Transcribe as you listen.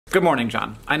Good morning,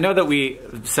 John. I know that we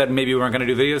said maybe we weren't going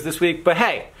to do videos this week, but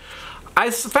hey, I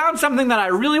found something that I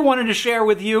really wanted to share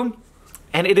with you,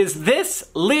 and it is this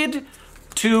lid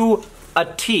to a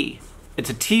tea. It's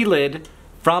a tea lid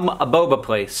from a boba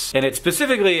place, and it's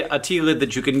specifically a tea lid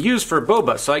that you can use for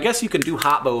boba. So I guess you can do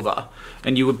hot boba,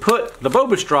 and you would put the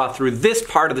boba straw through this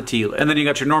part of the tea lid, and then you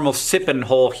got your normal sipping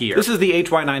hole here. This is the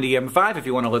HY90M5 if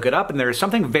you want to look it up, and there is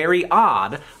something very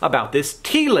odd about this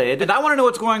tea lid, and I want to know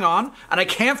what's going on, and I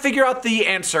can't figure out the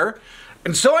answer,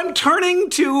 and so I'm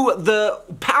turning to the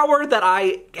power that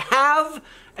I have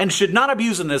and should not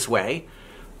abuse in this way,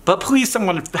 but please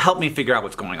someone help me figure out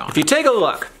what's going on. If you take a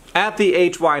look at the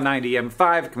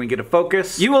HY90M5, can we get a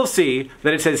focus? You will see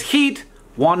that it says heat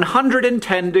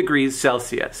 110 degrees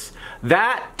Celsius.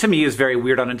 That, to me, is very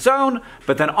weird on its own,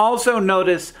 but then also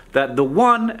notice that the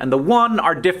 1 and the 1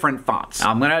 are different fonts.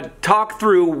 Now, I'm gonna talk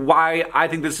through why I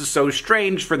think this is so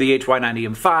strange for the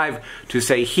HY90M5 to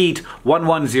say heat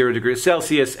 110 degrees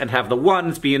Celsius and have the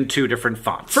 1s be in 2 different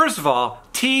fonts. First of all,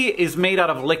 tea is made out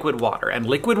of liquid water, and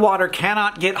liquid water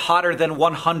cannot get hotter than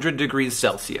 100 degrees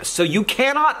Celsius. So you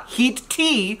cannot heat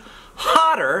tea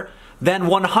hotter than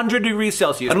 100 degrees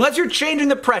Celsius. Unless you're changing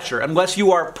the pressure, unless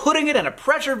you are putting it in a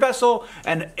pressure vessel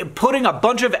and putting a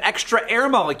bunch of extra air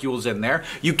molecules in there,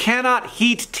 you cannot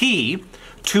heat tea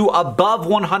to above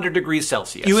 100 degrees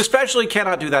Celsius. You especially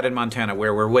cannot do that in Montana,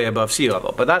 where we're way above sea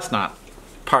level, but that's not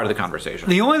part of the conversation.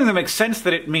 The only thing that makes sense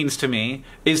that it means to me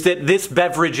is that this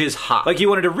beverage is hot. Like, you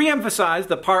wanted to re-emphasize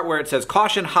the part where it says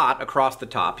caution hot across the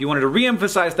top. You wanted to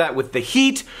re-emphasize that with the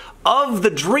heat of the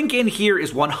drink in here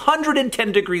is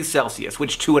 110 degrees Celsius,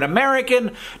 which to an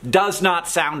American does not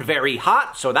sound very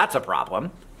hot, so that's a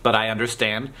problem. But I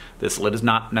understand this lid is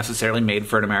not necessarily made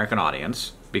for an American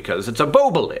audience, because it's a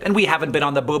boba lid. And we haven't been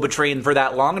on the boba train for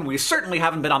that long, and we certainly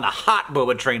haven't been on the hot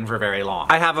boba train for very long.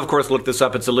 I have, of course, looked this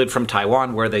up. It's a lid from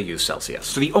Taiwan where they use Celsius.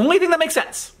 So the only thing that makes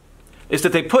sense is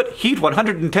that they put heat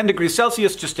 110 degrees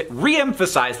Celsius just to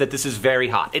re-emphasize that this is very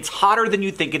hot. It's hotter than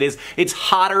you think it is. It's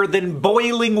hotter than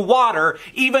boiling water,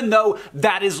 even though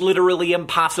that is literally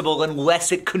impossible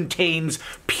unless it contains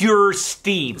pure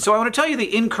steam. So I want to tell you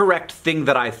the incorrect thing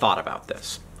that I thought about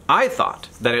this. I thought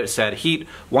that it said heat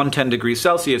 110 degrees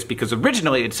Celsius because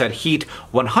originally it said heat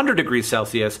 100 degrees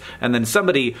Celsius, and then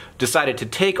somebody decided to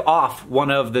take off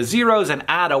one of the zeros and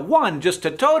add a 1 just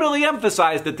to totally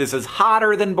emphasize that this is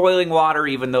hotter than boiling water,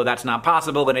 even though that's not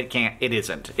possible, and it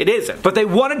isn't. It isn't. But they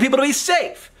wanted people to be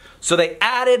safe, so they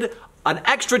added an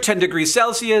extra 10 degrees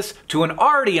Celsius to an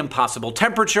already impossible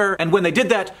temperature, and when they did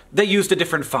that, they used a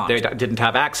different font. They didn't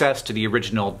have access to the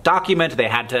original document. They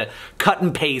had to cut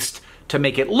and paste to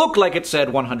make it look like it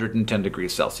said 110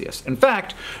 degrees Celsius. In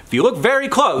fact, if you look very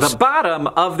close, the bottom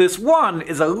of this 1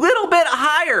 is a little bit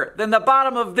higher than the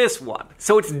bottom of this one.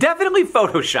 So it's definitely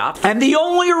Photoshopped, and the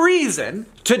only reason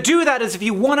to do that is if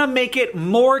you want to make it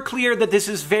more clear that this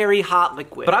is very hot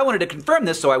liquid. But I wanted to confirm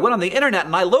this, so I went on the internet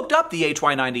and I looked up the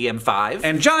HY90M5,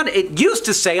 and John, it used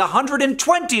to say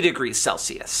 120 degrees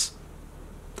Celsius.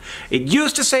 It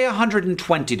used to say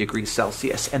 120 degrees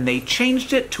Celsius, and they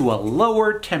changed it to a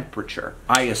lower temperature.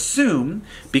 I assume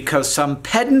because some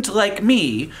pedant like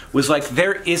me was like,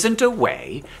 there isn't a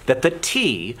way that the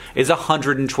tea is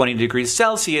 120 degrees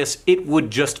Celsius, it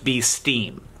would just be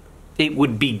steam. It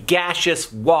would be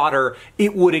gaseous water,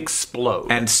 it would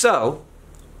explode. And so,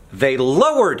 they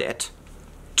lowered it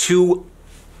to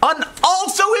an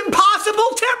also impossible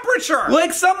temperature!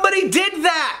 Like somebody did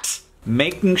that!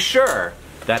 Making sure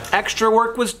that extra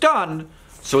work was done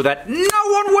so that no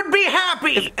one would be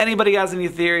happy. If anybody has any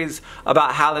theories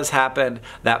about how this happened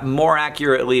that more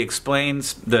accurately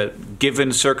explains the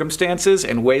given circumstances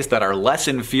in ways that are less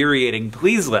infuriating,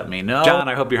 please let me know. John,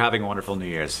 I hope you're having a wonderful New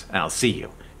Year's, and I'll see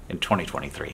you in 2023.